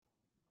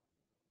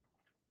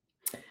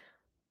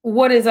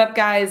What is up,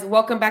 guys?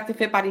 Welcome back to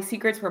Fit Body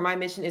Secrets, where my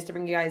mission is to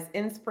bring you guys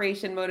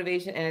inspiration,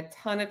 motivation, and a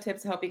ton of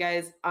tips to help you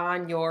guys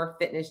on your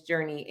fitness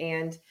journey.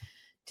 And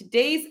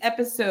today's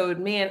episode,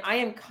 man, I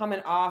am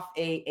coming off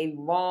a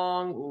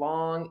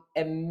long,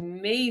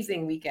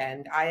 amazing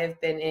weekend. I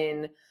have been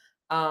in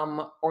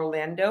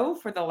Orlando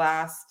for the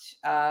last,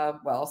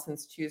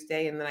 since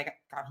Tuesday, and then I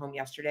got home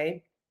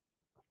yesterday.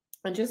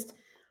 And just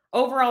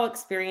overall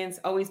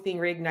experience, always being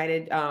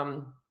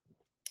reignited.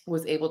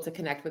 Was able to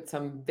connect with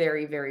some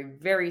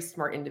very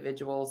smart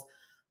individuals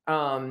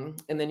in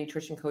the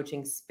nutrition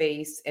coaching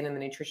space and in the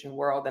nutrition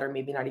world that are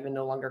maybe not even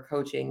no longer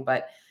coaching,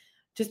 but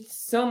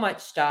just so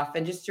much stuff,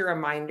 and just a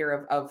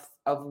reminder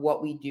of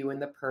what we do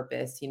and the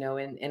purpose,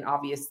 and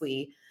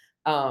obviously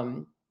a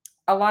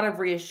lot of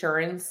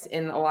reassurance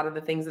in a lot of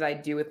the things that I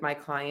do with my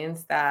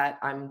clients, that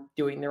I'm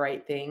doing the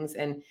right things.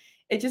 And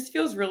it just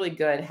feels really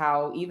good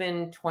how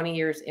even 20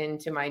 years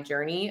into my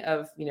journey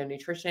of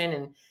nutrition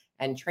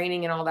and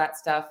training and all that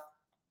stuff,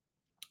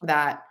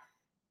 that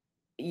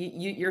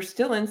you're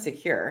still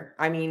insecure.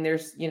 I mean, you're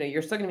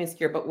still gonna be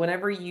insecure, but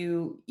whenever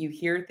you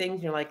hear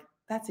things, you're like,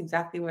 that's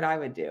exactly what I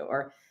would do,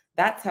 or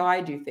that's how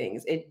I do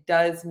things. It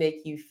does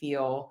make you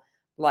feel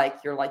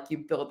like you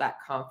build that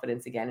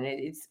confidence again. And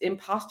it's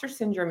imposter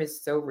syndrome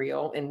is so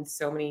real in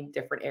so many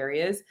different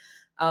areas,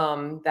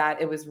 that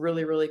it was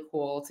really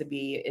cool to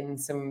be in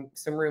some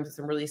rooms with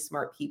some really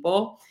smart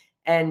people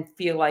and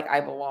feel like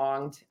I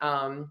belonged.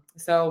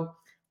 So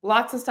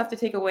lots of stuff to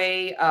take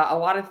away. A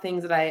lot of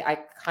things that I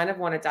kind of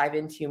want to dive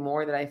into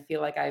more, that I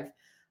feel like I've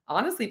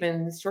honestly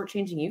been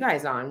shortchanging you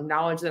guys on,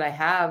 knowledge that I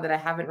have that I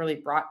haven't really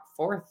brought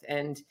forth.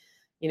 And,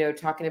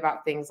 talking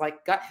about things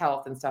like gut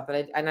health and stuff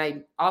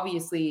I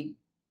obviously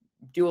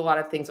do a lot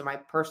of things with my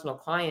personal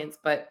clients,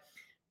 but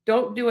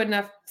don't do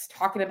enough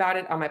talking about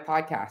it on my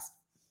podcast.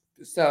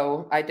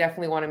 So I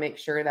definitely want to make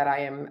sure that I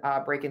am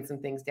breaking some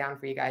things down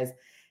for you guys.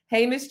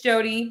 Hey, Miss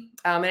Jody,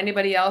 and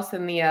anybody else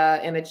in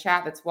the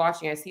chat that's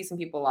watching, I see some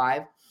people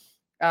live.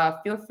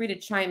 Feel free to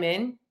chime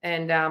in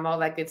and all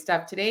that good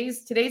stuff.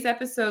 Today's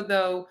episode,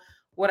 though,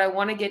 what I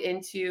want to get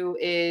into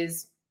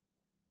is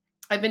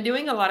I've been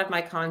doing a lot of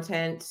my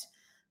content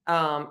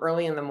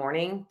early in the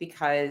morning,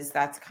 because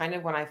that's kind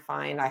of when I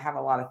find I have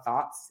a lot of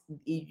thoughts,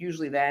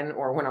 usually then,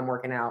 or when I'm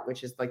working out,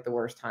 which is like the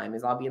worst time.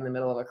 Is I'll be in the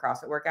middle of a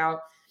CrossFit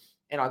workout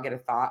and I'll get a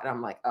thought and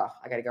I'm like, oh,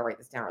 I got to go write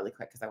this down really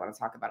quick because I want to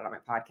talk about it on my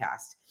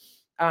podcast.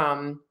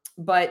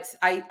 But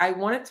I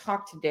want to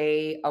talk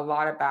today a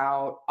lot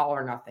about all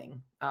or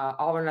nothing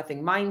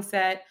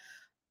mindset,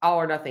 all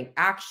or nothing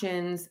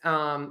actions,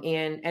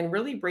 and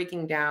really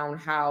breaking down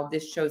how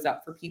this shows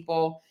up for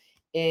people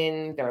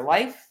in their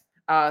life,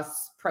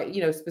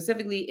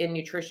 specifically in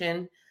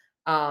nutrition,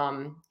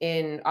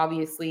 in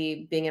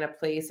obviously being in a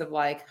place of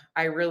like,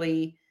 I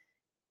really,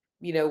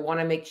 want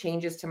to make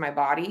changes to my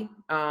body.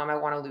 I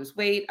want to lose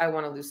weight. I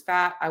want to lose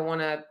fat. I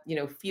want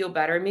to, feel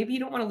better. Maybe you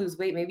don't want to lose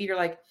weight. Maybe you're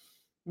like,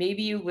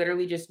 maybe you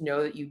literally just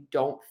know that you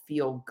don't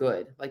feel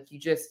good. Like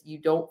you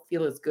don't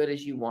feel as good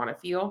as you want to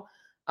feel.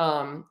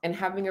 And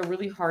having a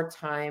really hard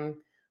time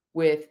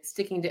with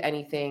sticking to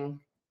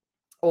anything,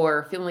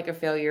 or feeling like a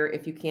failure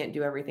if you can't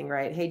do everything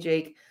right. Hey,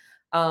 Jake.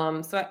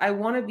 So I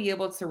want to be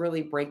able to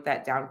really break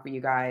that down for you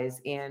guys,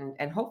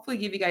 and hopefully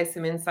give you guys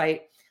some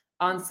insight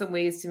on some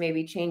ways to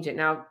maybe change it.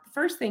 Now,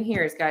 first thing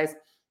here is, guys,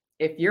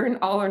 if you're an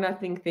all or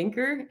nothing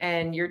thinker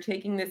and you're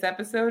taking this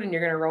episode and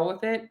you're going to roll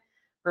with it,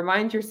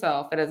 remind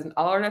yourself that as an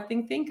all or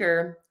nothing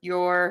thinker,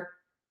 your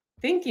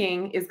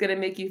thinking is going to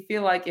make you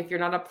feel like if you're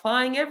not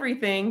applying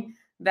everything,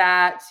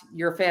 that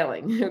you're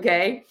failing.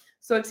 Okay.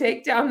 So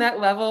take down that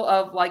level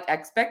of like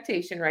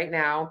expectation right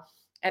now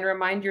and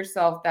remind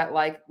yourself that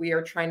like we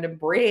are trying to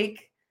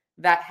break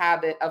that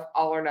habit of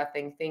all or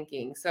nothing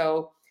thinking.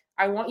 So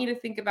I want you to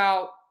think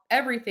about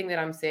everything that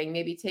I'm saying.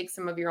 Maybe take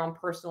some of your own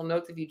personal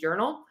notes if you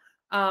journal,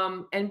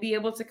 and be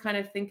able to kind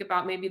of think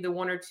about maybe the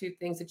one or two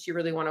things that you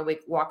really want to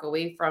walk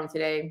away from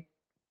today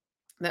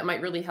that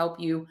might really help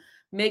you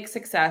make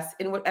success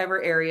in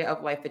whatever area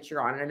of life that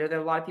you're on. And I know that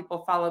a lot of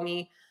people follow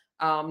me,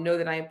 know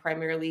that I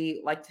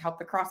primarily like to help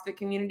the CrossFit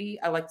community.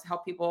 I like to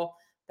help people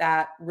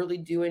that really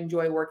do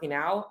enjoy working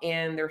out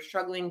and they're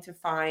struggling to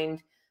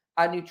find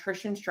a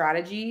nutrition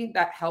strategy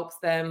that helps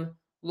them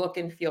look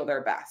and feel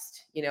their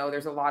best.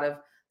 There's a lot of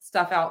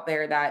stuff out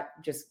there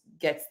that just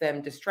gets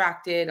them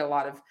distracted, a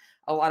lot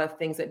of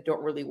things that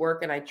don't really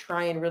work. And I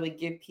try and really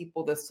give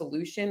people the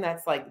solution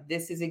that's like,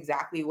 this is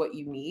exactly what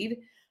you need.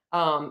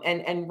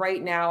 And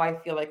right now I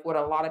feel like what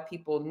a lot of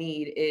people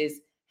need is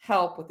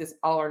help with this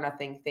all or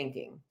nothing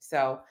thinking.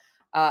 So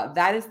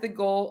that is the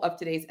goal of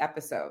today's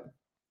episode.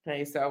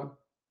 Okay, so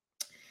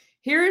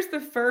here's the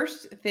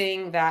first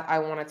thing that I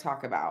want to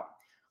talk about.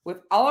 With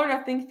all or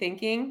nothing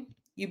thinking,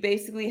 you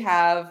basically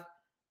have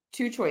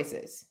two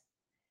choices.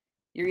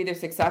 You're either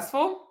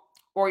successful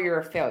or you're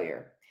a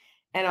failure.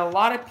 And a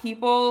lot of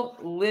people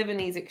live in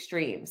these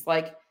extremes.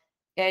 Like,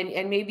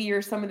 and maybe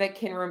you're someone that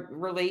can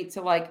relate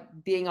to like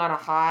being on a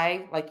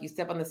high, like you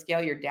step on the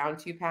scale, you're down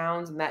 2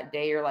 pounds, and that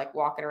day you're like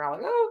walking around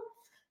like, oh,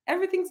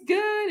 everything's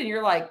good, and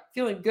you're like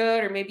feeling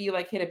good. Or maybe you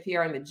like hit a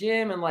PR in the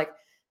gym and like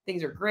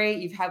things are great.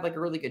 You've had like a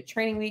really good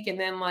training week. And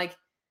then like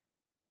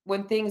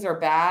when things are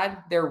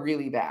bad, they're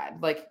really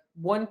bad. Like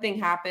one thing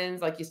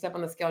happens, like you step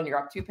on the scale and you're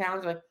up 2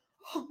 pounds, you're like,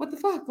 oh, what the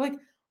fuck? Like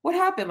what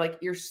happened? Like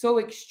you're so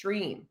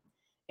extreme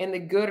in the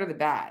good or the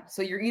bad.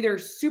 So you're either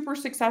super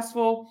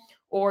successful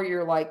or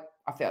you're like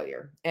a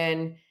failure.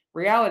 And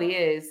reality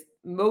is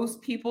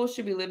most people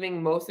should be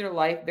living most of their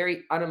life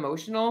very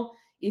unemotional.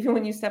 Even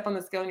when you step on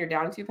the scale and you're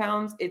down 2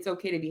 pounds, it's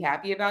okay to be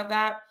happy about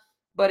that.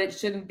 But it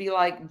shouldn't be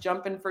like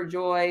jumping for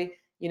joy.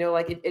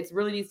 Like it's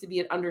really needs to be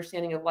an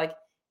understanding of like,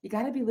 you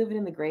got to be living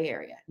in the gray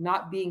area,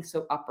 not being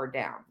so up or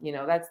down.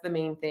 That's the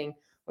main thing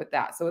with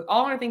that. So with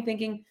all or nothing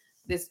thinking,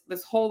 this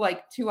whole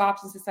like two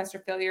options, success or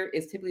failure,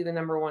 is typically the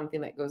number one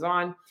thing that goes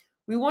on.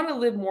 We want to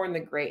live more in the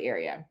gray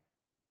area.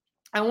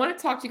 I want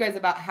to talk to you guys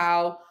about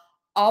how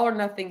all or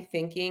nothing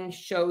thinking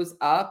shows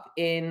up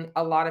in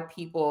a lot of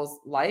people's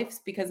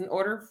lives because in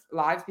order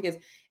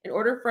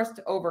for us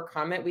to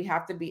overcome it, we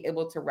have to be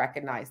able to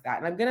recognize that.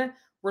 And I'm going to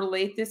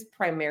relate this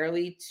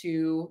primarily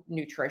to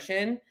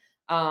nutrition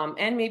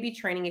and maybe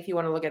training if you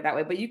want to look at it that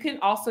way. But you can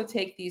also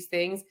take these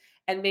things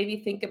and maybe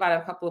think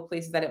about a couple of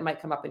places that it might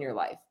come up in your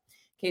life.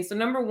 Okay, so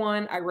number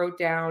one I wrote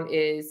down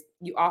is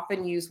you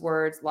often use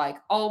words like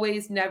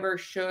always, never,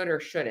 should, or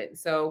shouldn't.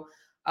 So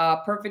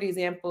perfect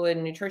example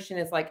in nutrition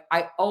is like,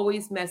 I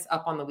always mess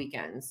up on the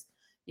weekends.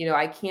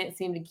 I can't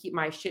seem to keep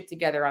my shit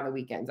together on the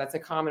weekends. That's a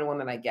common one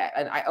that I get.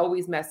 And I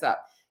always mess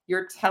up.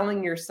 You're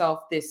telling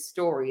yourself this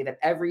story that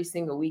every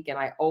single weekend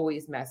I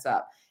always mess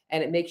up.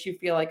 And it makes you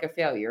feel like a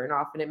failure. And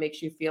often it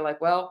makes you feel like,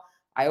 well,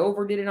 I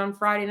overdid it on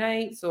Friday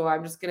night. So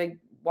I'm just going to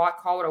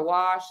call it a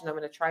wash and I'm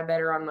going to try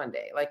better on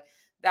Monday. Like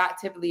that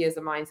typically is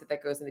a mindset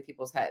that goes into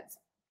people's heads.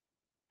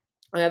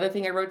 Another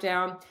thing I wrote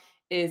down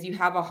is you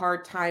have a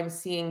hard time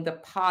seeing the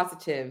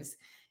positives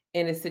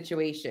in a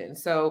situation.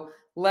 So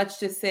let's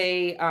just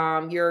say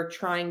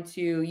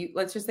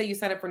let's just say you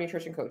sign up for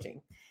nutrition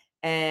coaching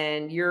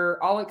and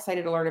you're all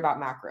excited to learn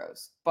about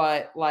macros,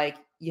 but like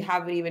you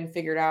haven't even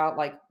figured out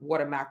like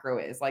what a macro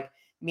is, like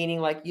meaning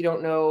like you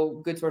don't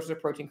know good sources of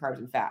protein, carbs,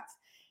 and fats.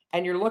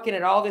 And you're looking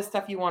at all this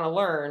stuff you want to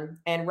learn.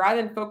 And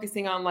rather than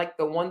focusing on like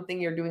the one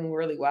thing you're doing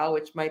really well,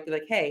 which might be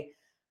like, hey,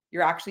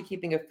 you're actually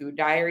keeping a food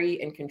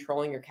diary and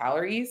controlling your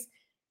calories,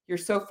 you're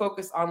so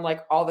focused on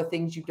like all the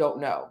things you don't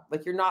know.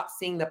 Like you're not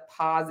seeing the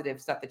positive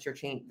stuff that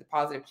the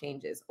positive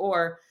changes.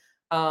 Or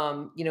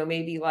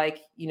maybe like,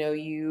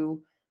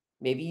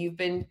 maybe you've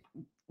been,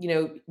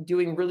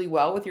 doing really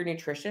well with your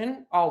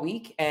nutrition all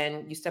week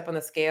and you step on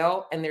the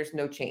scale and there's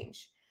no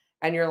change.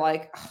 And you're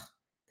like,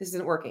 this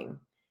isn't working.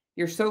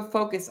 You're so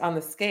focused on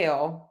the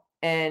scale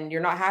and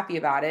you're not happy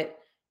about it.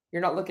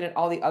 You're not looking at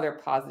all the other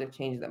positive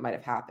changes that might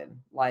have happened.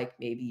 Like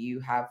maybe you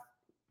have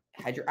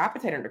had your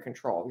appetite under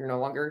control. You're no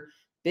longer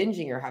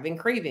binging or having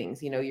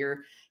cravings.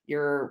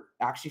 You're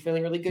actually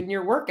feeling really good in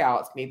your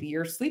workouts. Maybe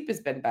your sleep has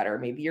been better.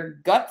 Maybe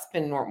your gut's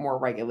been more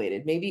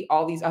regulated. Maybe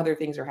all these other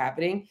things are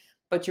happening,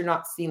 but you're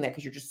not seeing that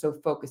because you're just so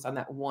focused on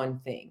that one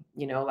thing,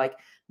 like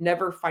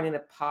never finding the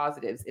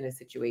positives in a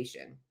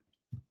situation.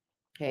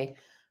 Okay.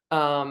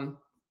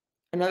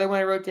 Another one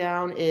I wrote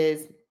down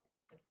is,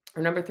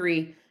 or number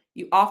 3,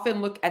 you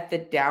often look at the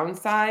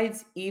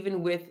downsides,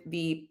 even with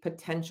the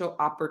potential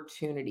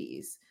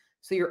opportunities.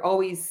 So you're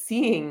always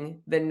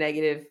seeing the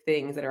negative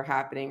things that are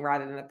happening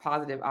rather than the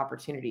positive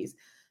opportunities.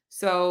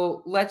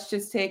 So let's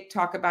just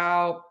talk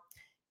about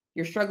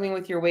you're struggling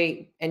with your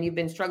weight and you've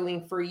been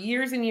struggling for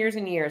years and years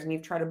and years, and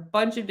you've tried a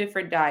bunch of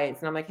different diets.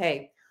 And I'm like,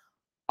 hey,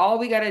 all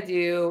we got to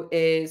do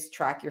is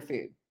track your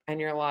food.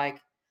 And you're like,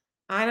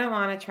 I don't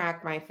want to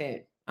track my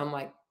food. I'm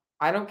like,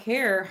 I don't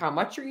care how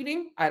much you're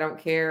eating. I don't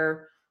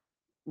care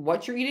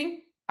what you're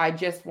eating. I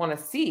just want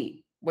to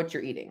see what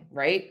you're eating,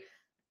 right?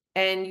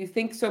 And you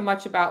think so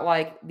much about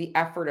like the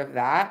effort of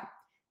that,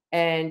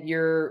 and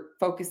you're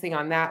focusing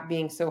on that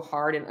being so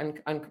hard,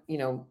 and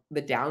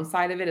the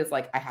downside of it is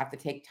like, I have to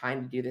take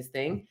time to do this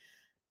thing,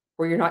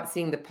 where you're not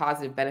seeing the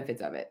positive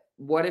benefits of it.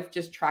 What if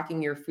just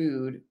tracking your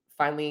food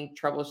finally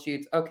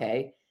troubleshoots,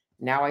 okay,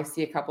 now I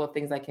see a couple of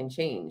things I can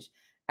change.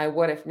 And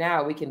what if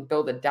now we can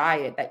build a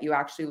diet that you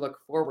actually look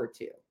forward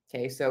to?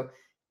 Okay, so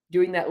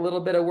doing that little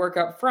bit of work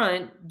up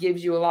front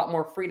gives you a lot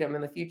more freedom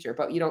in the future,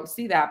 but you don't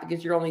see that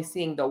because you're only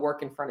seeing the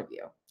work in front of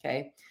you.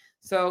 Okay,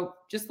 so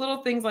just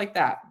little things like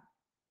that.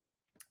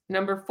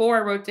 Number 4,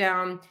 I wrote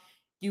down,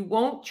 you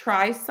won't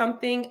try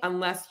something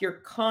unless you're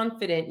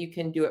confident you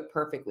can do it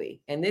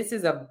perfectly. And this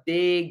is a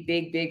big,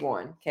 big, big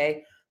one.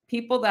 Okay,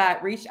 people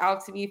that reach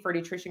out to me for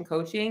nutrition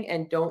coaching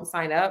and don't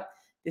sign up,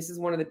 this is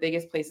one of the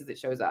biggest places it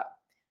shows up.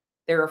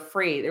 They're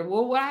afraid.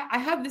 Well, I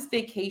have this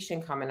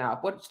vacation coming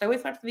up. What should I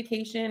wait for the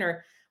vacation?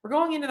 Or we're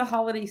going into the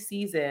holiday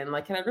season.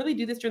 Like, can I really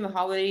do this during the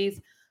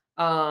holidays?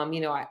 I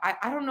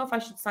don't know if I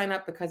should sign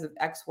up because of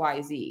X,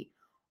 Y, Z.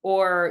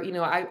 Or,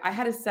 I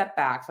had a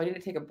setback, so I need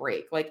to take a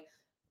break. Like,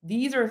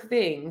 these are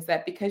things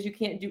that because you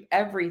can't do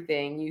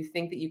everything, you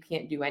think that you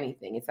can't do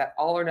anything. It's that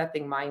all or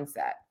nothing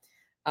mindset.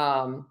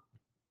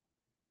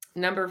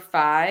 Number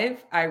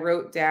 5, I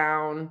wrote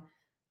down,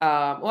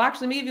 well,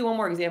 actually, maybe one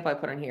more example I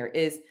put on here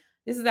is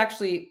this is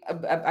actually,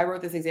 I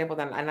wrote this example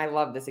down, and I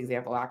love this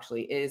example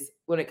actually, is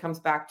when it comes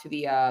back to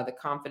the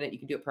confident, you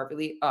can do it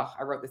perfectly. Oh,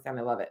 I wrote this down.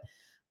 I love it.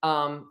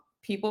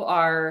 People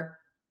are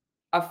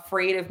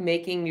afraid of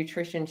making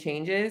nutrition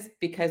changes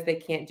because they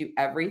can't do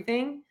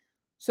everything.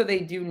 So they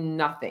do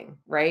nothing,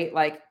 right?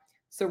 Like,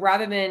 so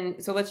rather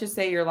than, so let's just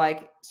say you're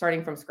like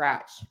starting from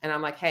scratch, and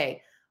I'm like,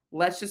 hey,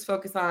 let's just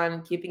focus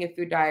on keeping a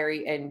food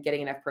diary and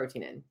getting enough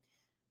protein in.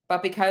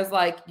 But because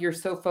like you're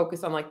so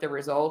focused on like the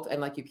result and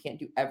like you can't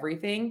do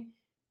everything,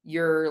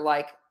 you're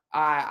like,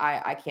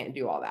 I can't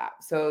do all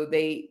that. So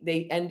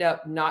they end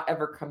up not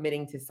ever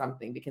committing to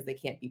something because they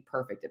can't be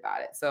perfect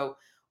about it. So,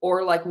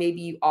 or like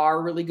maybe you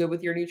are really good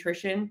with your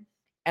nutrition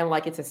and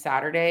like it's a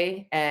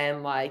Saturday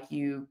and like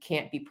you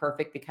can't be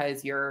perfect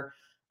because you're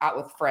out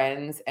with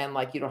friends and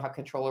like you don't have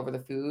control over the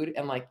food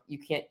and like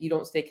you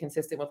don't stay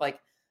consistent with like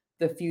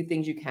the few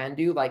things you can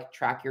do, like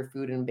track your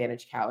food and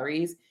manage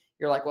calories.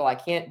 You're like, well, I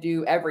can't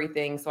do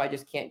everything, so I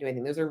just can't do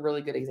anything. Those are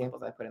really good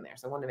examples I put in there.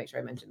 So I wanted to make sure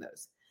I mentioned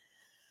those.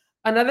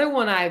 Another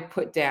one I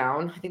put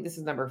down, I think this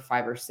is number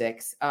 5 or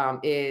 6,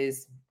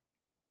 is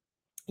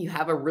you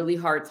have a really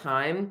hard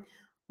time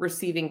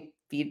receiving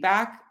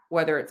feedback,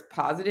 whether it's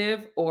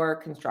positive or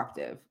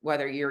constructive,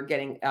 whether you're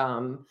getting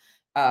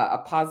a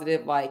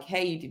positive, like,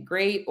 hey, you did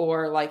great,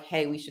 or like,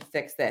 hey, we should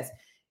fix this.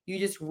 You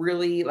just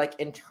really like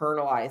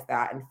internalize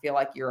that and feel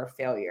like you're a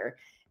failure.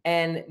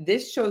 And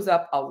this shows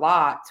up a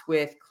lot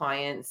with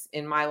clients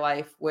in my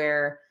life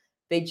where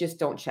they just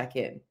don't check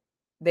in.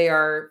 They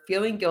are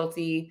feeling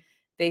guilty.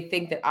 They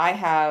think that I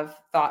have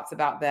thoughts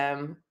about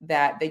them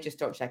that they just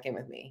don't check in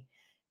with me.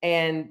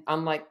 And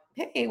I'm like,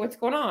 hey, what's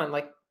going on?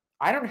 Like,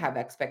 I don't have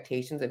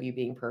expectations of you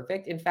being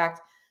perfect. In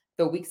fact,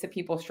 the weeks that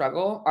people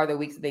struggle are the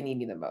weeks that they need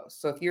me the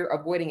most. So if you're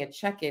avoiding a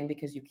check in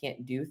because you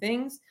can't do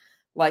things,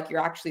 like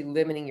you're actually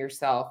limiting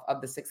yourself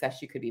of the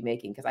success you could be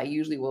making. Because I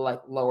usually will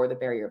like lower the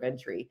barrier of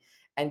entry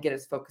and get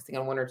us focusing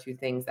on 1 or 2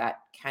 things that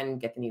can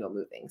get the needle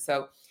moving.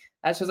 So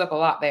that shows up a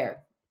lot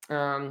there.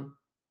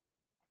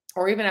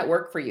 Or even at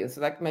work for you.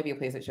 So that might be a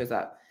place that shows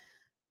up.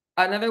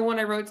 Another one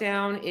I wrote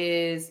down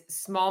is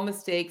small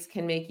mistakes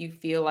can make you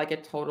feel like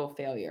a total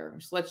failure.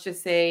 So let's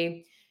just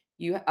say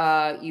you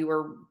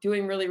were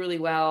doing really really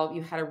well.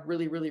 You had a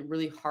really really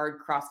really hard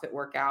CrossFit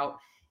workout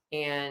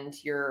and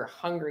you're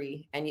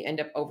hungry and you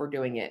end up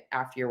overdoing it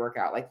after your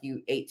workout. Like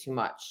you ate too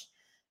much.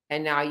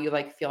 And now you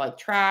like feel like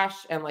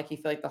trash and like you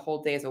feel like the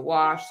whole day is a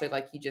wash. So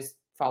like you just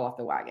fall off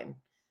the wagon.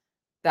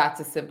 That's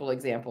a simple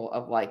example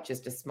of like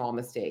just a small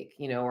mistake,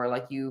 or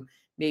like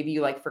maybe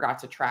you like forgot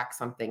to track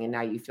something and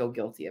now you feel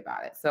guilty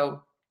about it.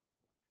 So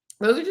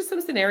those are just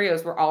some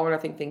scenarios where all or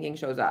nothing thinking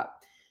shows up.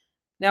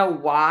 Now,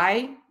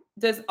 why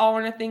does all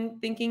or nothing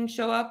thinking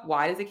show up?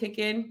 Why does it kick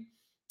in?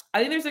 I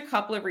think there's a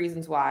couple of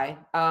reasons why.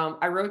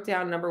 I wrote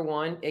down number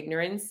 1,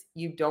 ignorance.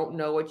 You don't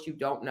know what you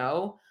don't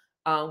know.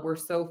 We're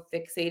so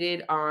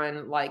fixated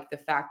on like the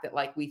fact that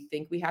like we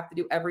think we have to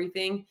do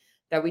everything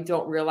that we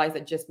don't realize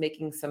that just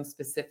making some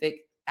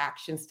specific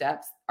action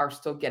steps are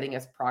still getting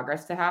us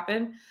progress to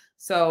happen.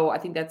 So I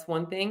think that's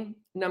one thing.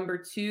 Number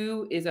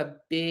 2 is a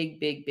big,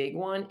 big, big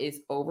one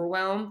is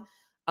overwhelm.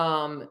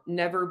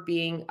 Never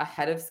being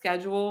ahead of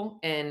schedule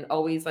and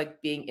always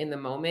like being in the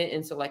moment.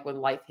 And so like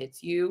when life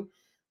hits you,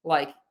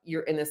 like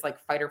you're in this like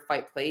fight or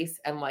fight place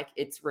and like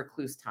it's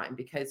recluse time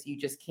because you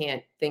just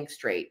can't think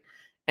straight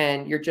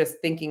and you're just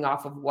thinking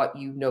off of what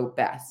you know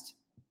best.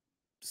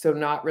 So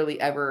not really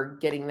ever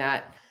getting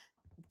that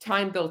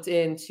time built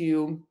in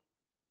to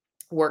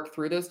work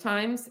through those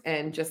times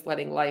and just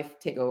letting life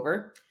take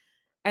over.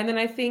 And then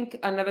I think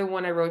another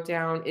one I wrote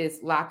down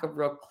is lack of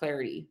real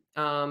clarity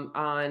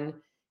on,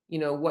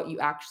 what you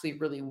actually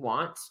really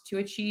want to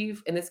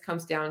achieve. And this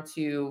comes down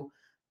to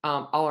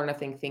all or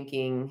nothing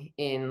thinking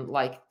in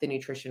like the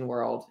nutrition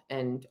world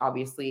and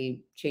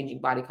obviously changing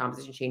body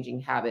composition, changing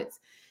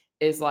habits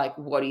is like,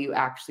 what do you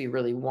actually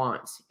really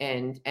want?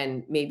 And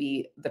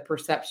maybe the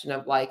perception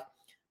of like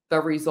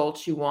the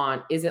results you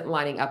want isn't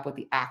lining up with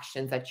the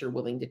actions that you're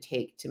willing to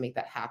take to make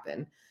that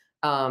happen.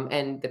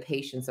 And the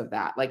patience of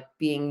that, like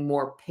being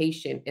more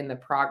patient in the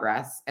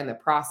progress and the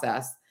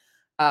process,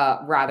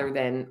 rather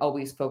than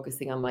always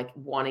focusing on like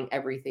wanting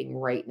everything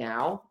right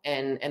now.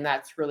 And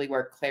that's really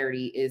where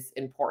clarity is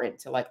important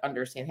to like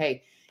understand,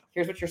 hey,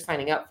 here's what you're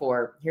signing up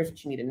for. Here's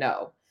what you need to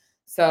know.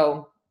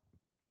 So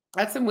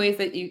that's some ways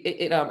that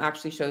it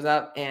actually shows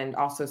up and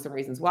also some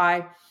reasons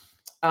why.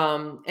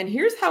 And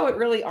here's how it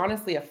really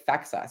honestly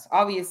affects us.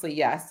 Obviously,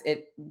 yes,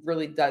 it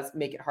really does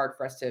make it hard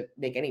for us to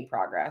make any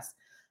progress.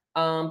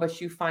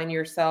 But you find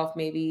yourself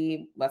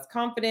maybe less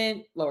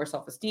confident, lower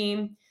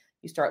self-esteem.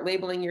 You start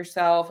labeling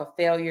yourself a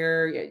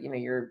failure.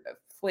 You're a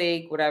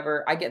flake,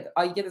 whatever. I get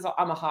this.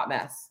 I'm a hot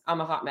mess. I'm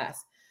a hot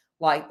mess.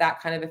 Like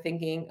that kind of a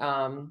thinking.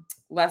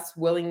 Less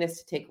willingness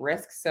to take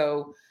risks.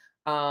 So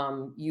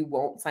you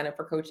won't sign up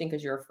for coaching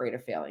because you're afraid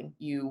of failing.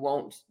 You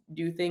won't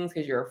do things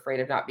because you're afraid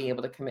of not being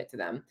able to commit to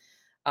them.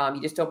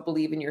 You just don't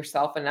believe in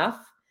yourself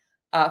enough.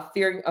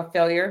 Fearing of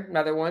failure,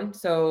 another one.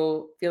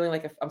 So feeling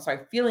like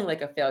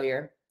a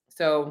failure.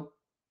 So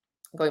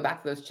going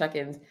back to those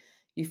check-ins,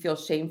 you feel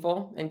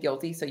shameful and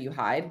guilty, so you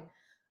hide.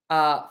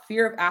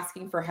 Fear of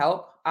asking for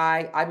help.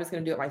 I'm just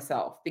going to do it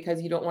myself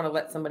because you don't want to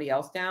let somebody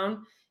else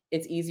down.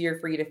 It's easier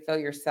for you to fail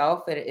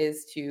yourself than it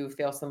is to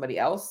fail somebody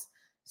else.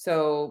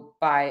 So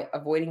by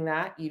avoiding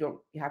that,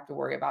 you have to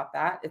worry about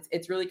that.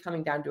 It's really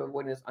coming down to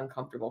avoiding those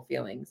uncomfortable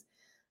feelings.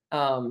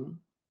 Um,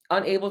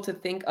 Unable to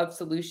think of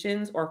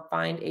solutions or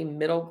find a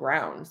middle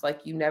ground.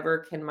 Like you never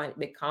can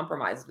make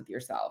compromises with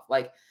yourself.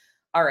 Like,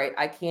 all right,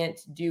 I can't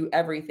do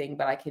everything,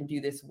 but I can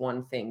do this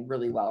one thing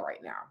really well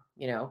right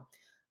now.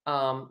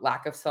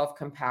 Lack of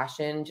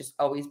self-compassion, just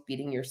always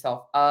beating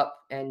yourself up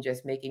and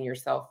just making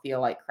yourself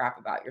feel like crap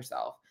about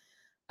yourself.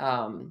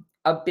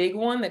 A big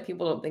one that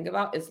people don't think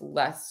about is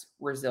less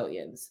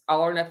resilience.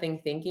 All or nothing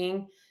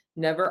thinking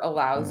never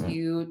allows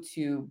you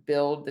to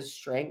build the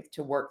strength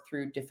to work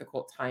through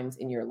difficult times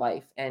in your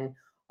life and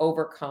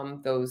overcome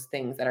those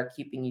things that are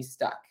keeping you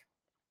stuck.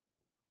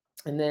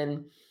 And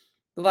then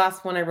the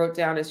last one I wrote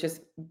down is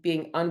just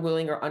being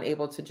unwilling or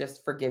unable to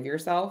just forgive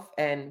yourself.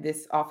 And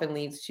this often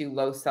leads to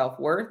low self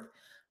worth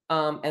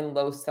and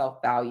low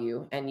self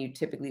value. And you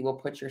typically will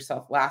put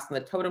yourself last on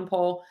the totem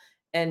pole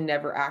and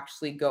never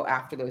actually go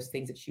after those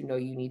things that you know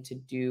you need to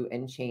do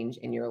and change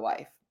in your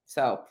life.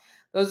 So,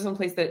 those are some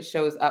places that it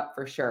shows up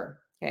for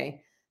sure.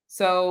 Okay.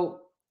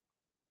 So,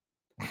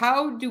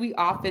 how do we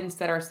often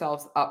set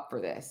ourselves up for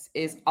this?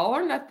 Is all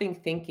or nothing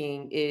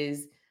thinking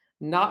is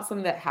not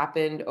something that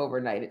happened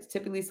overnight. It's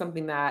typically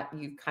something that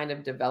you've kind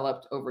of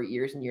developed over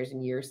years and years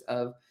and years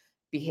of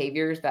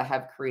behaviors that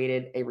have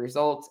created a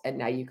result. And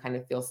now you kind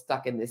of feel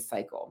stuck in this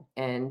cycle.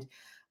 And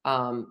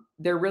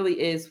there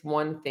really is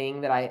one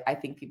thing that I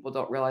think people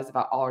don't realize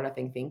about all or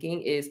nothing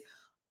thinking is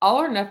all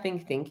or nothing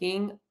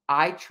thinking,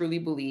 I truly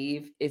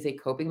believe is a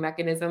coping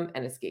mechanism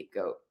and a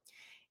scapegoat.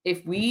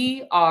 If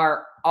we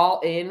are all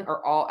in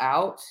or all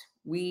out,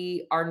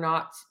 we are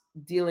not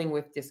dealing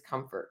with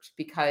discomfort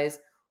because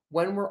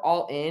when we're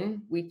all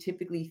in, we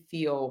typically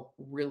feel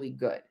really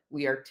good.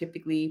 We are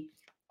typically,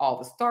 all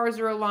the stars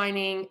are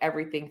aligning,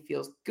 everything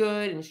feels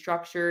good and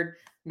structured,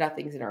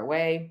 nothing's in our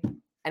way.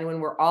 And when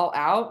we're all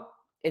out,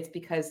 it's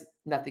because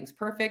nothing's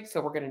perfect,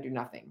 so we're going to do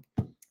nothing.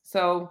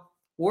 So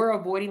we're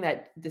avoiding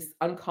this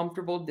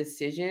uncomfortable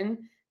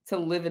decision to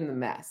live in the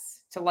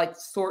mess, to like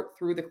sort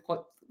through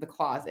the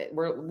closet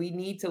where we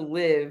need to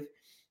live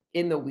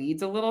in the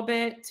weeds a little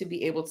bit to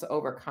be able to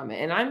overcome it.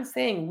 And I'm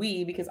saying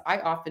we because I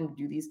often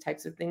do these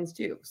types of things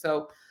too.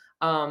 So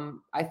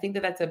I think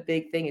that that's a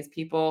big thing is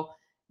people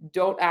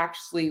don't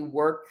actually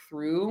work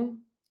through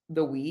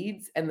the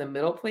weeds and the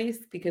middle place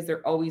because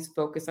they're always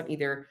focused on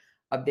either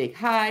a big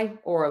high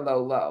or a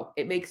low low.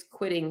 It makes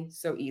quitting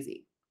so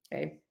easy.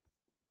 Okay.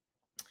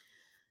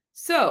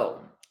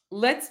 So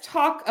let's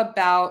talk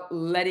about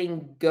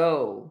letting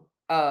go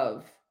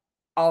of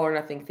all or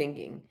nothing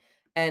thinking.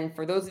 And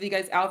for those of you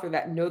guys out there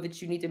that know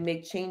that you need to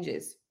make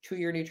changes to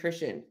your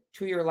nutrition,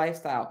 to your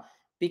lifestyle,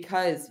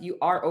 because you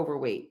are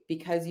overweight,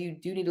 because you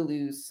do need to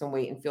lose some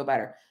weight and feel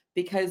better,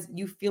 because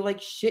you feel like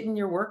shit in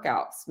your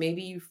workouts.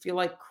 Maybe you feel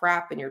like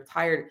crap and you're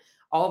tired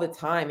all the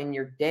time in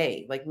your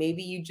day. Like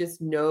maybe you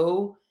just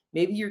know,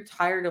 maybe you're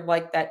tired of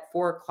like that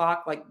 4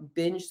 o'clock like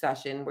binge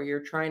session where you're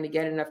trying to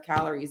get enough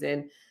calories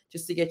in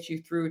just to get you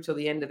through till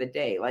the end of the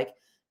day. Like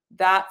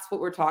that's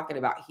what we're talking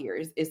about here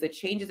is the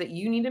changes that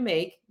you need to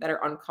make that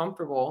are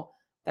uncomfortable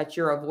that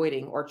you're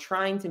avoiding or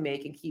trying to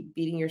make and keep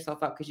beating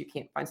yourself up because you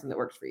can't find something that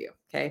works for you.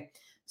 Okay.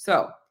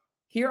 So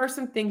here are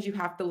some things you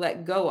have to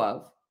let go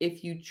of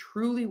if you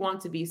truly want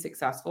to be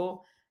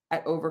successful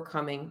at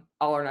overcoming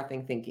all or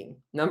nothing thinking.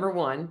 Number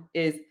one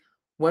is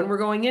when we're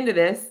going into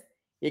this,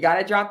 you got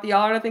to drop the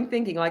all or nothing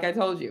thinking. Like I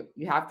told you,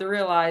 you have to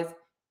realize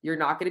you're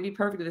not going to be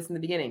perfect at this in the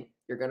beginning.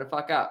 You're going to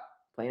fuck up,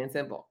 plain and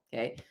simple.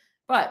 Okay.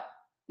 But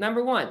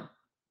number one,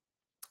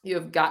 you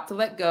have got to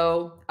let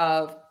go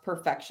of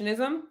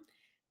perfectionism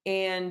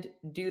and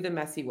do the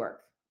messy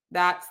work.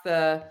 That's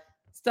the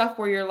stuff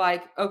where you're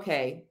like,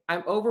 okay,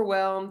 I'm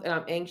overwhelmed and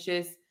I'm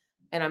anxious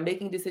and I'm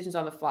making decisions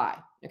on the fly.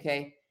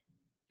 Okay.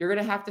 You're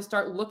going to have to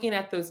start looking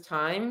at those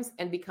times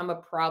and become a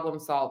problem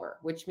solver,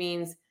 which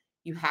means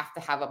you have to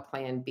have a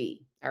plan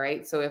B. All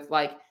right. So if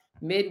like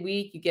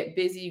midweek you get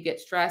busy, you get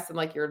stressed, and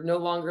like you're no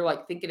longer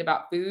like thinking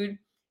about food,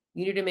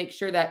 you need to make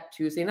sure that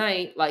Tuesday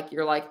night, like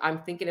you're like, I'm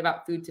thinking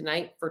about food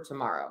tonight for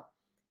tomorrow.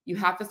 You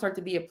have to start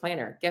to be a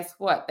planner. Guess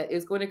what? That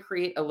is going to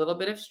create a little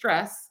bit of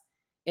stress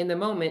in the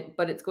moment,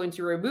 but it's going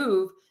to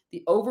remove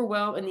the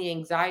overwhelm and the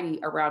anxiety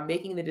around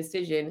making the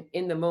decision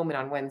in the moment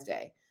on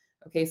Wednesday.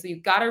 Okay, so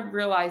you've got to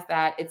realize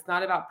that it's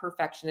not about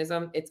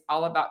perfectionism. It's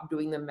all about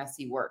doing the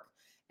messy work.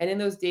 And in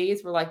those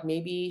days where like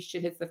maybe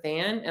shit hits the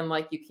fan and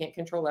like you can't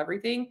control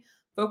everything,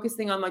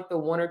 focusing on like the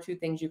one or two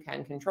things you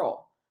can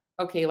control.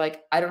 Okay,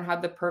 like I don't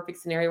have the perfect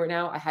scenario right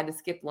now. I had to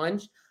skip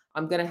lunch.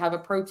 I'm going to have a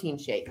protein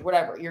shake,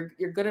 whatever.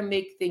 You're going to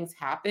make things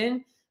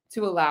happen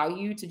to allow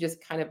you to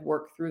just kind of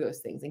work through those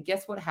things. And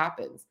guess what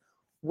happens?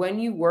 When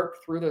you work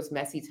through those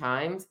messy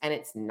times and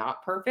it's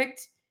not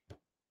perfect,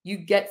 you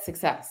get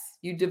success,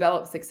 you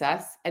develop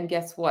success. And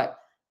guess what?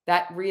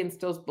 That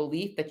reinstills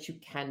belief that you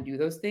can do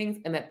those things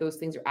and that those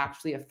things are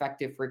actually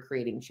effective for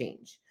creating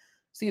change.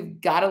 So you've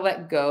got to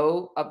let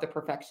go of the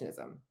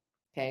perfectionism.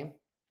 Okay.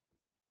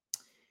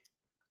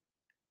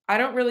 I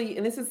don't really,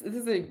 and this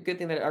is a good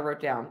thing that I wrote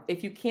down.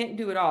 If you can't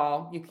do it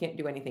all, you can't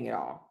do anything at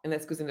all. And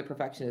this goes into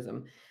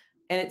perfectionism.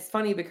 And it's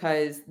funny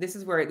because this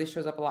is where this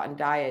shows up a lot in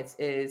diets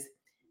is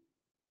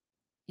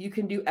you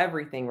can do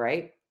everything,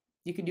 right?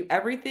 You can do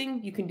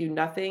everything, you can do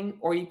nothing,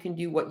 or you can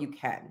do what you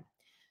can.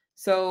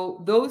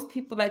 So those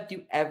people that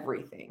do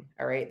everything,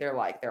 all right,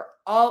 they're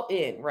all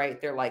in,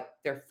 right? They're like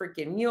their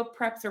freaking meal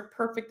preps are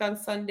perfect on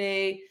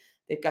Sunday.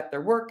 They've got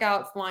their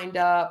workouts lined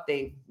up.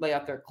 They lay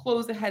out their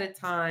clothes ahead of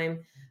time.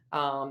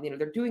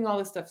 They're doing all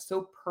this stuff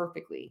so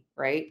perfectly,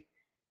 right?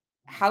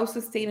 How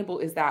sustainable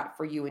is that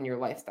for you in your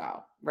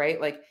lifestyle, right?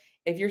 Like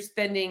if you're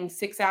spending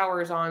 6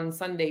 hours on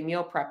Sunday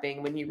meal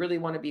prepping when you really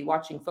want to be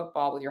watching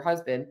football with your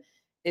husband,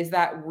 is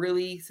that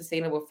really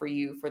sustainable for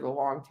you for the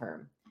long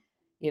term?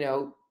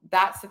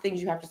 That's the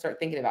things you have to start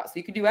thinking about. So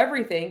you could do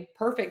everything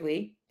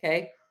perfectly.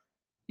 Okay.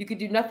 You could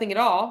do nothing at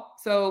all.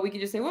 So we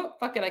could just say, well,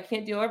 fuck it. I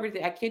can't do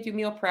everything. I can't do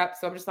meal prep.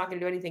 So I'm just not going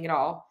to do anything at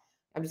all.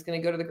 I'm just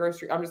going to go to the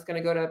grocery. I'm just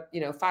going to go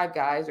to, Five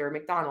Guys or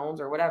McDonald's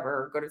or whatever,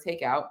 or go to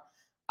takeout.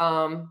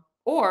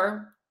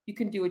 Or you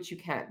can do what you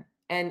can.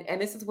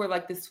 And this is where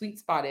like the sweet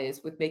spot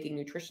is with making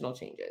nutritional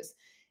changes,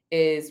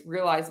 is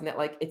realizing that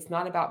like it's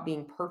not about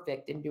being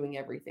perfect and doing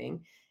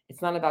everything.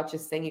 It's not about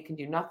just saying you can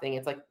do nothing.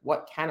 It's like,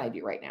 what can I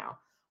do right now?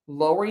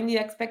 Lowering the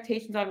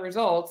expectations on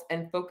results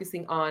and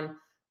focusing on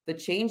the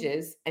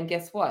changes. And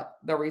guess what?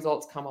 The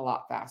results come a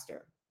lot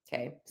faster.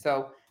 Okay.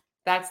 So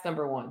that's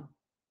number one.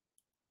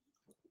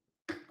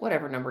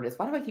 Whatever number it is.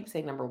 Why do I keep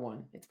saying number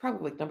one? It's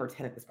probably like number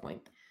 10 at this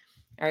point.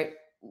 All right.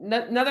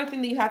 Another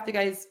thing that you have to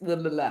guys, I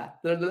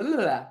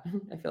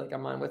feel like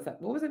I'm on, what's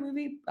that? What was that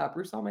movie?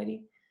 Bruce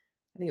Almighty?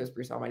 I think it was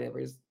Bruce Almighty.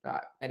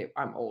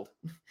 I'm old.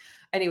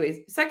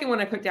 Anyways, second one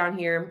I put down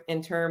here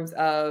in terms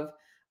of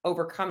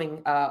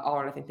overcoming all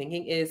or nothing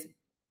thinking is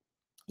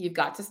you've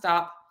got to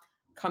stop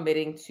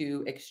committing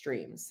to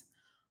extremes.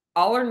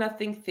 All or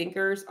nothing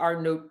thinkers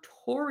are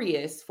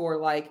notorious for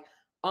like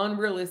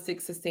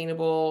unrealistically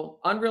sustainable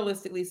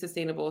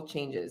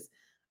changes.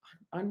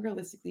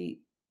 Unrealistically,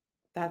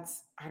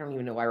 I don't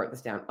even know why I wrote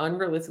this down.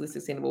 Unrealistically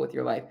sustainable with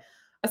your life.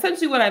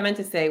 Essentially, what I meant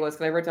to say was,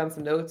 because I wrote down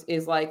some notes,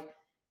 is like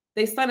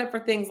they sign up for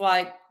things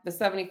like the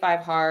 75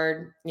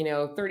 hard,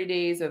 30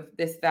 days of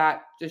this,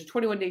 that, just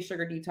 21-day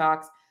sugar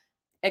detox,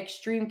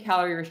 extreme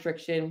calorie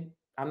restriction.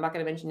 I'm not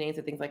going to mention names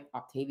of things like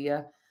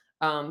Octavia,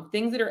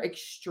 things that are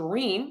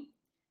extreme,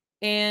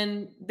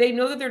 and they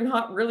know that they're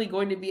not really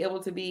going to be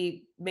able to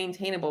be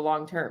maintainable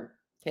long term.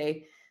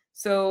 Okay.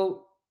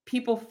 So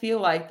people feel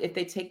like if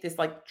they take this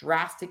like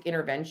drastic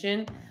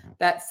intervention,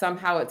 that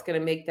somehow it's going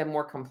to make them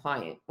more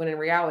compliant, when in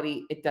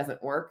reality, it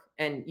doesn't work.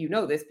 And you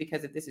know this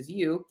because if this is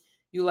you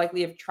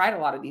likely have tried a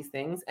lot of these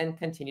things and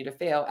continue to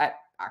fail at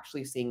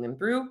actually seeing them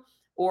through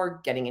or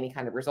getting any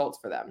kind of results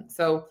for them.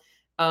 So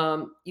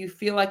you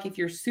feel like if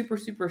you're super,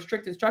 super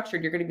strict and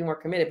structured, you're going to be more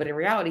committed. But in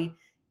reality,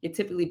 you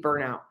typically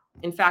burn out.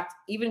 In fact,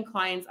 even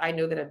clients I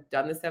know that have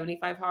done the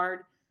 75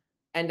 hard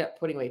end up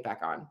putting weight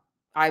back on.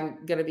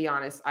 I'm going to be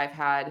honest. I've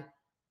had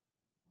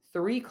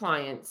 3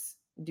 clients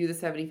do the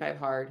 75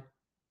 hard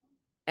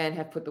and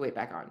have put the weight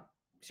back on.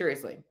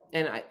 Seriously.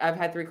 And I've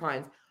had 3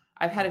 clients.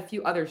 I've had a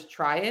few others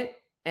try it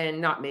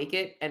and not make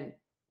it and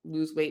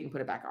lose weight and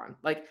put it back on.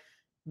 Like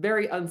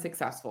very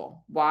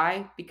unsuccessful.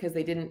 Why? Because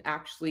they didn't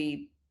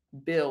actually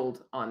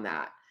build on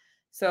that.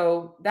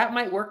 So that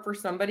might work for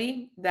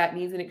somebody that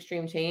needs an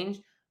extreme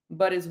change,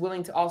 but is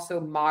willing to also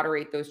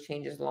moderate those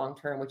changes long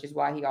term, which is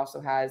why he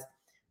also has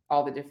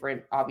all the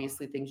different,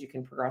 obviously, things you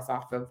can progress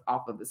off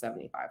of the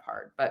 75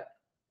 hard. But,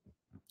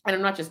 and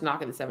I'm not just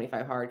knocking the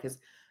 75 hard, because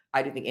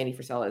I do think Andy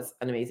Frisella is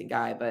an amazing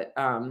guy, but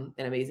an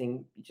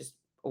amazing, just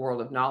a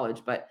world of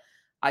knowledge. But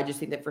I just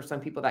think that for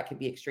some people that can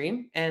be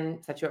extreme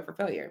and set you up for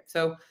failure.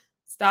 So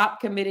stop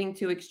committing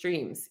to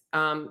extremes.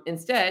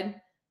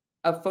 Instead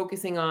of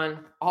focusing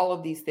on all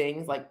of these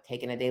things, like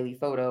taking a daily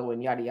photo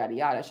and yada, yada,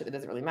 yada, shit that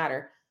doesn't really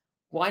matter,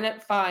 why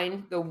not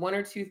find the 1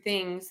 or 2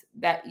 things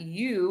that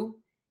you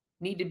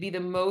need to be the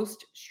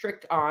most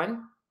strict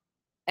on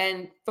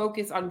and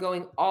focus on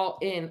going all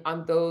in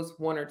on those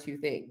 1 or 2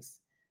 things?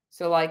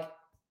 So like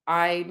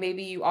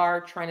maybe you are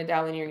trying to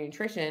dial in your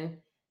nutrition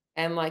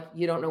and like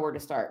you don't know where to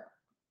start.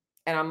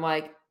 And I'm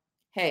like,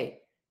 hey,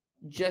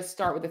 just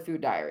start with a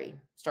food diary.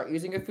 Start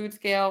using a food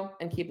scale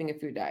and keeping a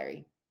food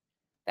diary.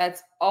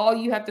 That's all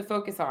you have to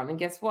focus on. And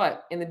guess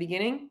what? In the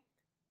beginning,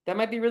 that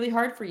might be really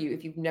hard for you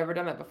if you've never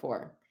done that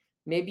before.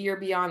 Maybe you're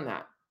beyond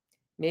that.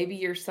 Maybe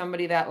you're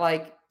somebody that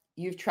like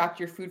you've tracked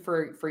your food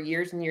for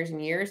years and years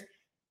and years,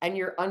 and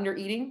you're under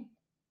eating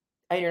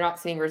and you're not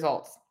seeing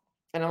results.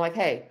 And I'm like,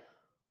 hey,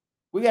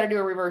 we got to do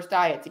a reverse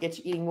diet to get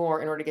you eating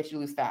more in order to get you to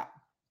lose fat.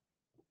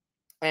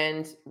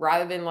 And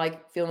rather than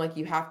like feeling like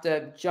you have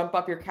to jump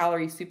up your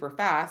calories super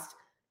fast,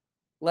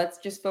 let's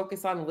just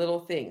focus on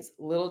little things,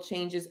 little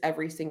changes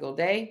every single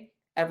day,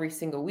 every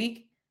single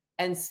week.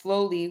 And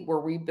slowly we're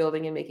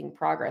rebuilding and making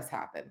progress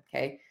happen.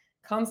 Okay.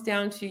 Comes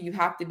down to you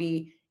have to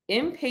be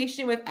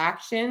impatient with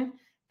action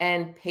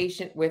and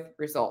patient with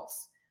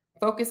results.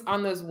 Focus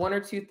on those 1 or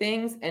 2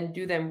 things and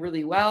do them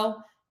really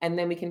well. and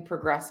then we can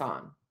progress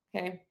on.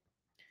 Okay.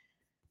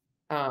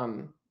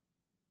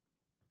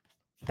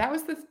 That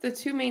was the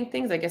two main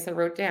things I guess I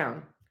wrote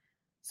down.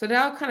 So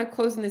now kind of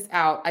closing this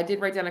out, I did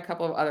write down a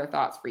couple of other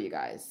thoughts for you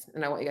guys,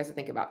 and I want you guys to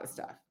think about this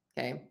stuff.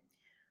 Okay.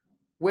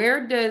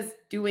 Where does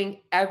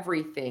doing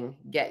everything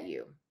get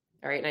you?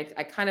 All right. And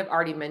I kind of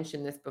already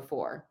mentioned this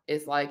before,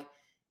 is like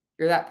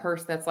you're that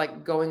person that's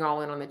like going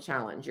all in on the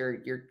challenge.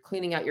 You're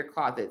cleaning out your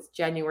closets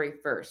January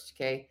 1st.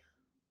 Okay.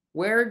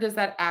 Where does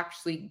that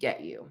actually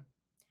get you?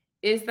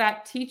 Is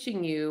that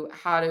teaching you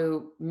how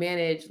to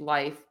manage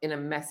life in a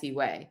messy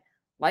way?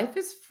 Life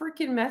is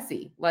freaking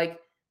messy. Like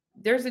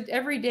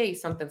every day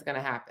something's going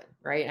to happen,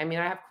 right? I mean,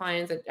 I have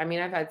clients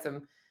I've had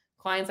some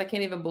clients I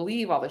can't even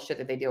believe all the shit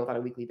that they deal with on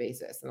a weekly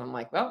basis. And I'm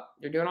like, well,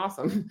 you're doing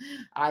awesome.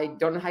 I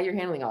don't know how you're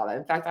handling all that.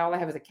 In fact, all I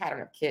have is a cat. I don't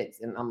have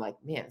kids. And I'm like,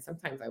 man,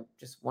 sometimes I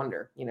just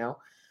wonder,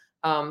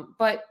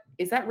 but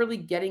is that really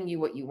getting you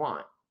what you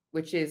want?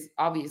 Which is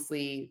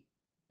obviously,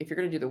 if you're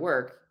going to do the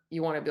work,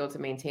 you want to be able to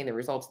maintain the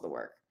results of the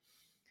work.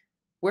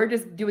 Where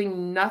does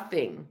doing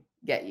nothing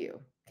get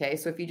you? Okay.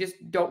 So if you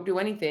just don't do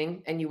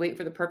anything and you wait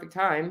for the perfect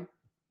time,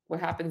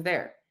 what happens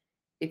there?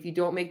 If you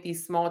don't make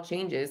these small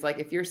changes, like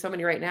if you're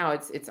somebody right now,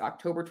 it's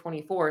October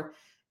 24th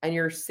and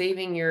you're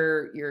saving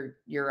your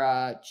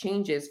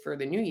changes for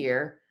the new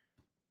year,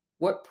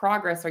 what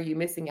progress are you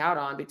missing out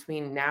on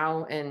between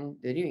now and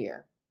the new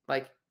year?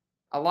 Like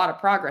a lot of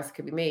progress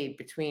could be made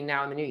between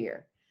now and the new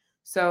year.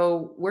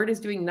 So where does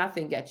doing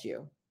nothing get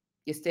you?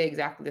 You stay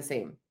exactly the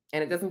same.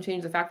 And it doesn't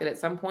change the fact that at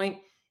some point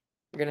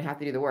you're going to have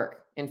to do the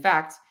work. In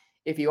fact,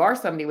 if you are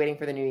somebody waiting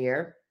for the new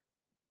year,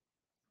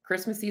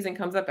 Christmas season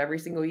comes up every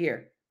single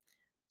year.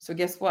 So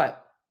guess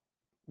what?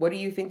 What do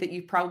you think that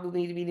you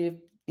probably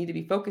need to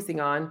be focusing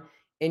on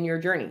in your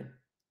journey?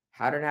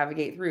 How to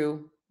navigate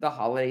through the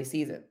holiday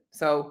season.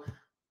 So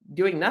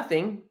doing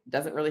nothing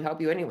doesn't really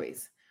help you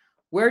anyways.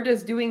 Where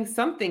does doing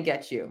something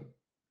get you?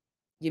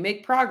 You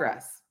make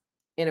progress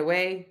in a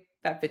way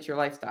that fits your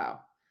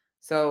lifestyle.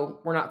 So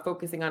we're not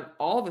focusing on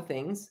all the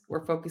things.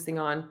 We're focusing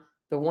on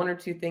the one or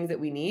two things that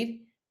we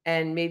need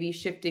and maybe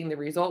shifting the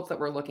results that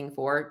we're looking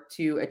for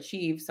to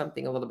achieve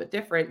something a little bit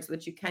different so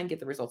that you can get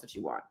the results that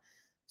you want.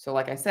 So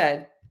like I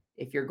said,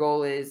 if your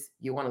goal is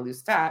you want to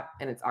lose fat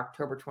and it's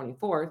October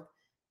 24th,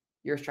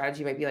 your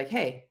strategy might be like,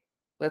 hey,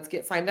 let's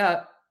get signed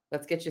up.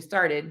 Let's get you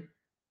started.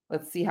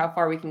 Let's see how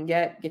far we can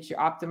get you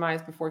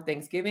optimized before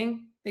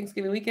Thanksgiving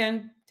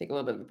weekend, take a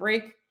little bit of a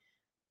break.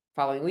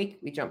 Following week,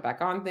 we jump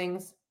back on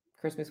things.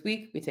 Christmas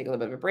week, we take a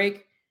little bit of a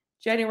break.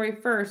 January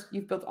 1st,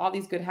 you've built all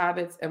these good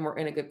habits and we're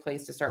in a good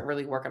place to start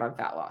really working on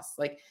fat loss.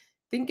 Like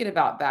thinking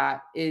about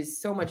that is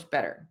so much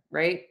better,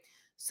 right?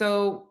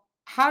 So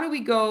how do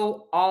we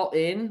go all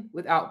in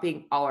without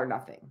being all or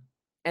nothing?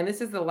 And this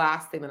is the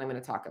last thing that I'm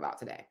going to talk about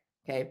today.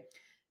 Okay.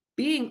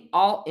 Being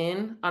all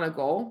in on a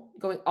goal,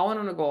 going all in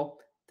on a goal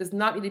does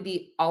not need to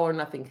be all or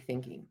nothing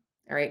thinking.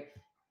 All right.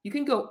 You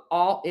can go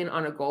all in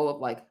on a goal of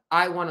like,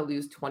 I want to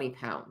lose 20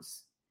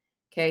 pounds.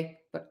 Okay.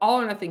 But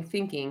all or nothing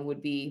thinking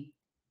would be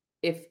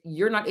if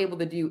you're not able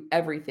to do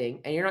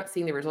everything and you're not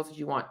seeing the results that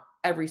you want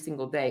every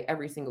single day,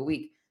 every single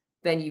week,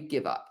 then you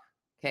give up.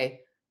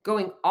 Okay.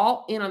 Going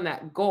all in on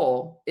that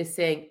goal is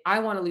saying, I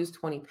want to lose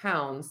 20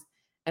 pounds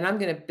and I'm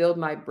going to build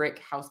my brick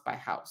house by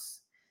house.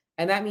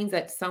 And that means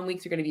that some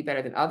weeks are going to be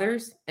better than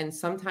others. And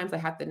sometimes I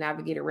have to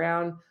navigate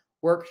around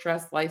work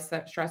stress, life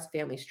stress,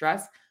 family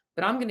stress,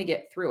 but I'm going to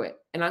get through it.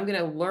 And I'm going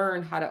to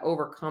learn how to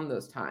overcome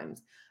those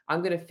times.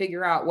 I'm going to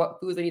figure out what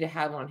foods I need to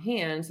have on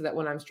hand so that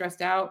when I'm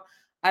stressed out,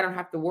 I don't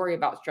have to worry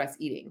about stress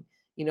eating.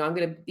 I'm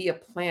going to be a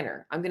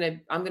planner. I'm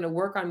going to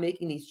work on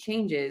making these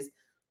changes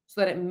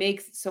so that it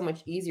makes it so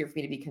much easier for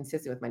me to be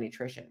consistent with my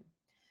nutrition.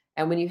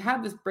 And when you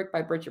have this brick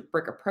by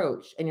brick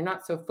approach and you're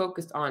not so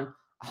focused on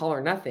all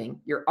or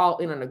nothing, you're all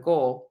in on a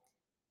goal,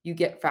 you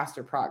get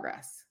faster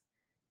progress.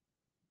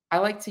 I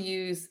like to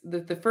use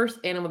the first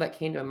animal that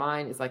came to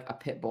mind is like a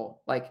pit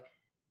bull. Like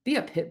be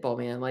a pit bull,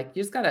 man. Like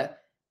you just got to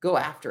go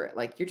after it.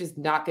 Like you're just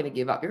not going to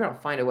give up. You're going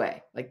to find a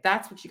way. Like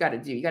that's what you got to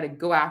do. You got to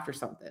go after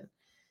something.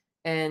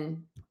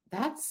 And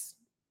that's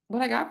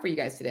what I got for you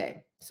guys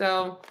today.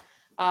 So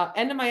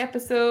end of my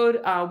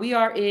episode. We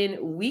are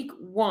in week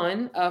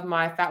 1 of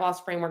my Fat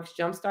Loss Frameworks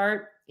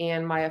Jumpstart,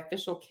 and my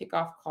official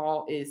kickoff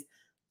call is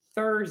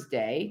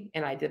Thursday.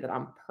 And I did that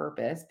on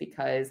purpose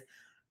because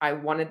I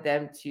wanted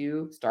them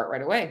to start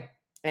right away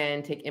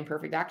and take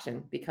imperfect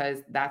action because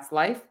that's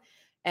life.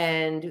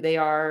 And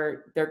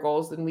their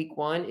goals in week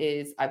 1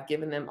 is I've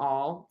given them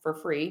all for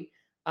free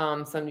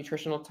some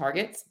nutritional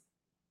targets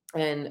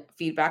and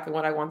feedback on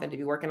what I want them to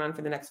be working on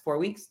for the next 4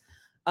 weeks.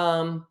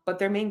 But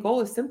their main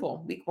goal is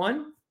simple. Week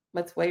 1,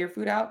 let's weigh your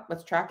food out.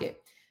 Let's track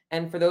it.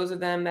 And for those of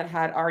them that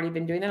had already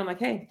been doing that, I'm like,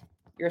 hey,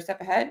 you're a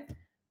step ahead.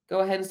 Go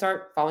ahead and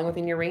start falling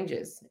within your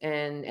ranges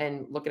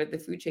and looking at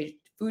the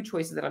food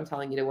choices that I'm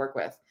telling you to work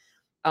with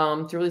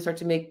to really start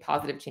to make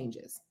positive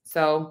changes.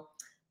 So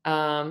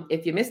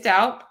if you missed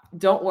out,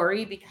 don't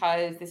worry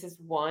because this is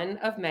one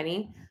of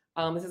many.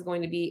 This is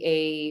going to be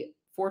a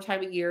 4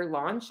 times a year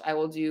launch. I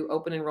will do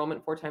open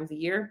enrollment 4 times a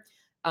year.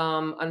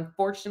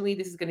 Unfortunately,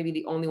 this is going to be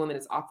the only one that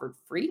is offered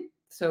free.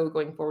 So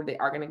going forward, they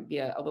are going to be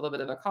a little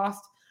bit of a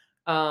cost,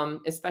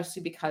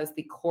 especially because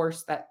the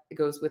course that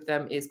goes with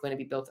them is going to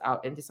be built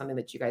out into something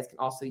that you guys can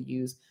also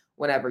use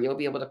whenever. You'll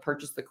be able to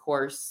purchase the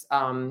course,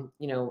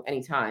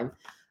 anytime.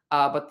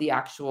 But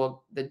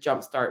the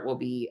jump start will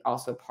be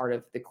also part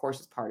of the course,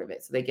 is part of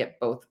it. So they get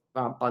both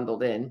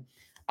bundled in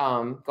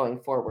going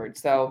forward.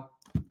 So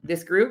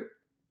this group,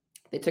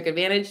 they took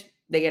advantage.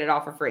 They get it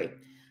all for free.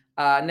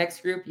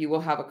 Next group, you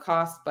will have a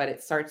cost, but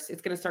it's going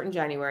to start in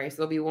January. So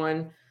there'll be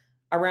one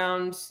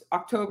around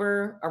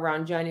October,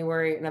 around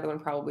January, another one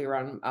probably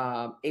around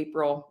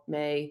April,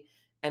 May,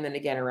 and then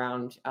again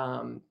around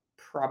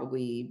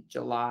probably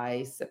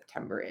July,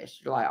 September-ish,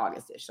 July,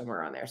 August-ish, somewhere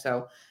around there.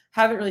 So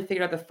haven't really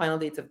figured out the final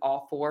dates of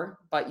all 4,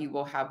 but you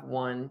will have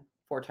one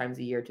 4 times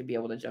a year to be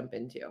able to jump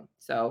into.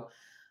 So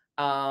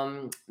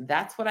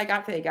that's what I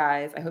got today,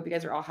 guys. I hope you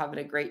guys are all having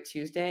a great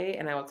Tuesday,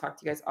 and I will talk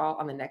to you guys all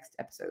on the next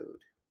episode.